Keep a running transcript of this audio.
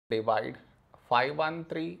divide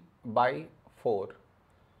 513 by 4.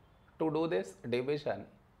 To do this division,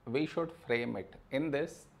 we should frame it in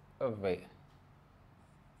this way.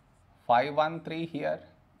 513 here,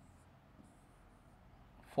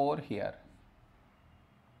 4 here.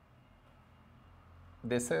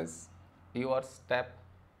 This is your step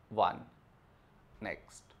 1.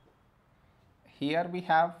 Next, here we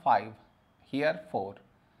have 5, here 4.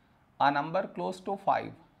 A number close to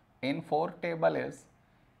 5 in 4 table is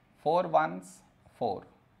 4 ones 4.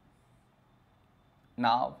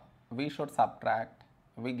 Now we should subtract,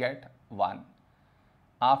 we get 1.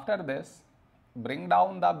 After this, bring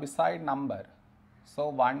down the beside number, so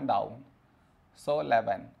 1 down, so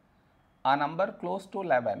 11. A number close to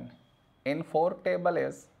 11 in 4 table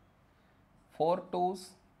is 4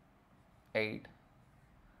 twos 8.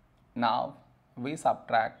 Now we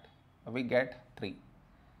subtract, we get 3.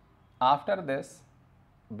 After this,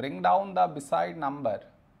 bring down the beside number,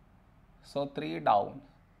 so 3 down,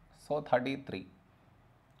 so 33.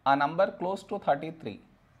 A number close to 33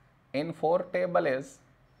 in 4 table is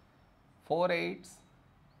 4 eights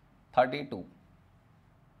 32.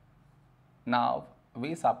 Now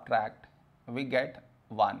we subtract, we get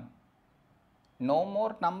 1. No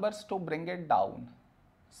more numbers to bring it down,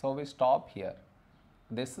 so we stop here.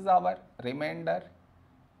 This is our remainder,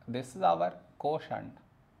 this is our quotient.